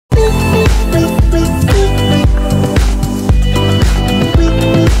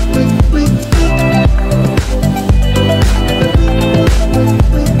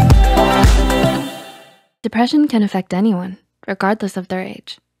Depression can affect anyone, regardless of their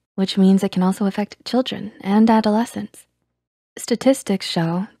age, which means it can also affect children and adolescents. Statistics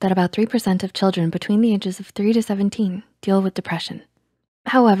show that about 3% of children between the ages of 3 to 17 deal with depression.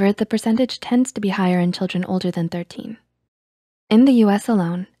 However, the percentage tends to be higher in children older than 13. In the US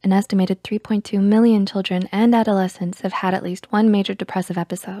alone, an estimated 3.2 million children and adolescents have had at least one major depressive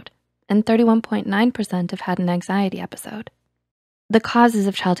episode, and 31.9% have had an anxiety episode. The causes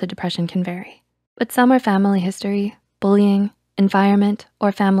of childhood depression can vary, but some are family history, bullying, environment,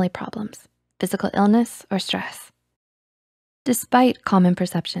 or family problems, physical illness, or stress. Despite common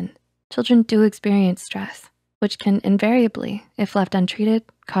perception, children do experience stress, which can invariably, if left untreated,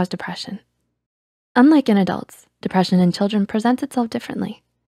 cause depression. Unlike in adults, depression in children presents itself differently.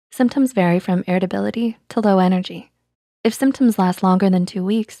 Symptoms vary from irritability to low energy. If symptoms last longer than 2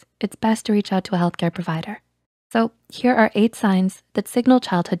 weeks, it's best to reach out to a healthcare provider. So here are 8 signs that signal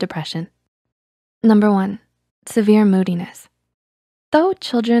childhood depression. Number 1, severe moodiness. Though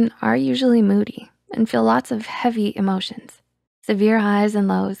children are usually moody and feel lots of heavy emotions, severe highs and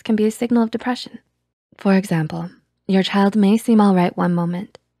lows can be a signal of depression. For example, your child may seem all right one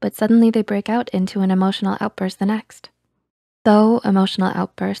moment, but suddenly they break out into an emotional outburst the next. Though emotional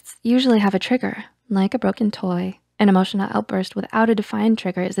outbursts usually have a trigger, like a broken toy, an emotional outburst without a defined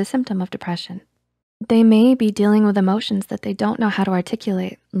trigger is a symptom of depression. They may be dealing with emotions that they don't know how to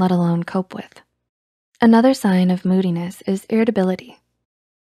articulate, let alone cope with. Another sign of moodiness is irritability.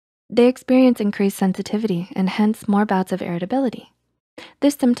 They experience increased sensitivity and hence more bouts of irritability.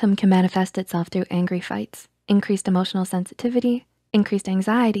 This symptom can manifest itself through angry fights, increased emotional sensitivity, increased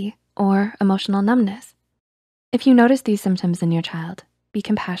anxiety, or emotional numbness. If you notice these symptoms in your child, be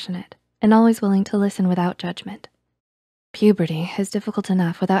compassionate and always willing to listen without judgment. Puberty is difficult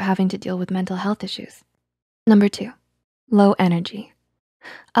enough without having to deal with mental health issues. Number 2, low energy.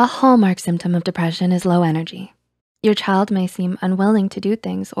 A hallmark symptom of depression is low energy. Your child may seem unwilling to do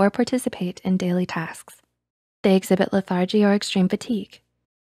things or participate in daily tasks. They exhibit lethargy or extreme fatigue.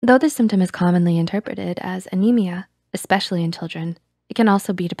 Though this symptom is commonly interpreted as anemia, especially in children, it can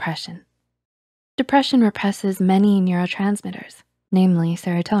also be depression. Depression represses many neurotransmitters, namely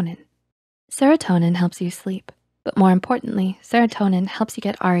serotonin. Serotonin helps you sleep, but more importantly, serotonin helps you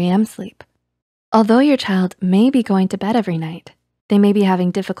get REM sleep. Although your child may be going to bed every night, they may be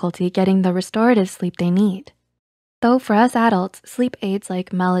having difficulty getting the restorative sleep they need. Though for us adults, sleep aids like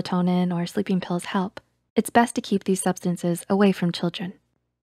melatonin or sleeping pills help, it's best to keep these substances away from children.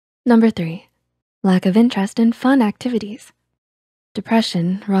 Number 3, lack of interest in fun activities.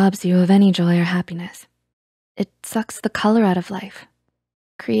 Depression robs you of any joy or happiness. It sucks the color out of life,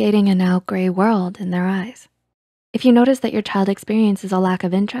 creating a now gray world in their eyes. If you notice that your child experiences a lack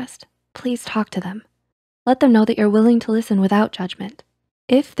of interest, please talk to them. Let them know that you're willing to listen without judgment.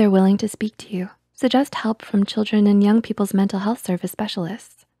 If they're willing to speak to you, suggest help from children and young people's mental health service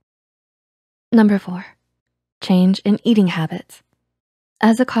specialists. Number 4, change in eating habits.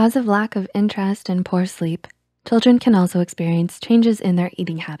 As a cause of lack of interest and poor sleep, children can also experience changes in their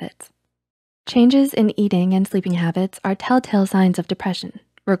eating habits. Changes in eating and sleeping habits are telltale signs of depression,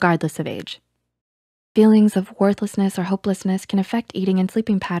 regardless of age. Feelings of worthlessness or hopelessness can affect eating and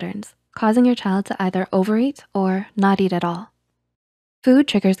sleeping patterns, causing your child to either overeat or not eat at all. Food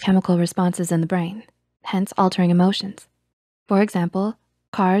triggers chemical responses in the brain, hence altering emotions. For example,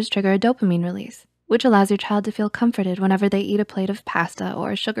 cars trigger a dopamine release, which allows your child to feel comforted whenever they eat a plate of pasta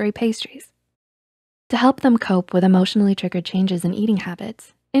or sugary pastries. To help them cope with emotionally triggered changes in eating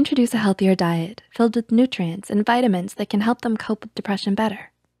habits, introduce a healthier diet filled with nutrients and vitamins that can help them cope with depression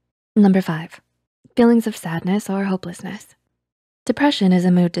better. Number 5, feelings of sadness or hopelessness. Depression is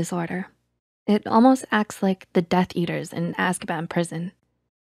a mood disorder. It almost acts like the Death Eaters in Azkaban prison.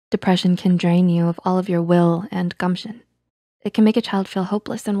 Depression can drain you of all of your will and gumption. It can make a child feel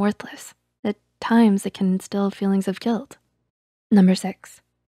hopeless and worthless. At times, it can instill feelings of guilt. Number 6,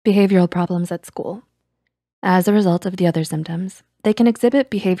 behavioral problems at school. As a result of the other symptoms, they can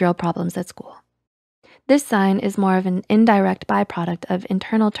exhibit behavioral problems at school. This sign is more of an indirect byproduct of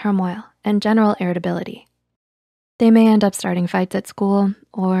internal turmoil and general irritability. They may end up starting fights at school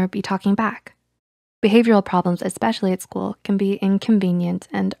or be talking back. Behavioral problems, especially at school, can be inconvenient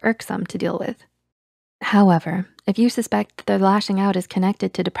and irksome to deal with. However, if you suspect that their lashing out is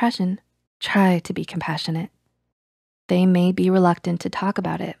connected to depression, try to be compassionate. They may be reluctant to talk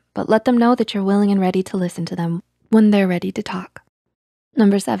about it, but let them know that you're willing and ready to listen to them when they're ready to talk.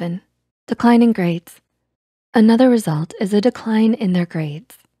 Number 7, decline in grades. Another result is a decline in their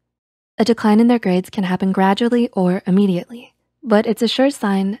grades. A decline in their grades can happen gradually or immediately, but it's a sure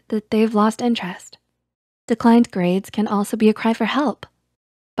sign that they've lost interest. Declined grades can also be a cry for help.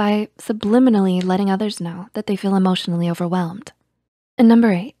 by subliminally letting others know that they feel emotionally overwhelmed. And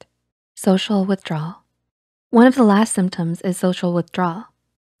number 8, social withdrawal. One of the last symptoms is social withdrawal.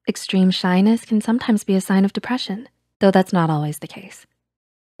 Extreme shyness can sometimes be a sign of depression, though that's not always the case.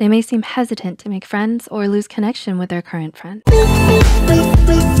 They may seem hesitant to make friends or lose connection with their current friends.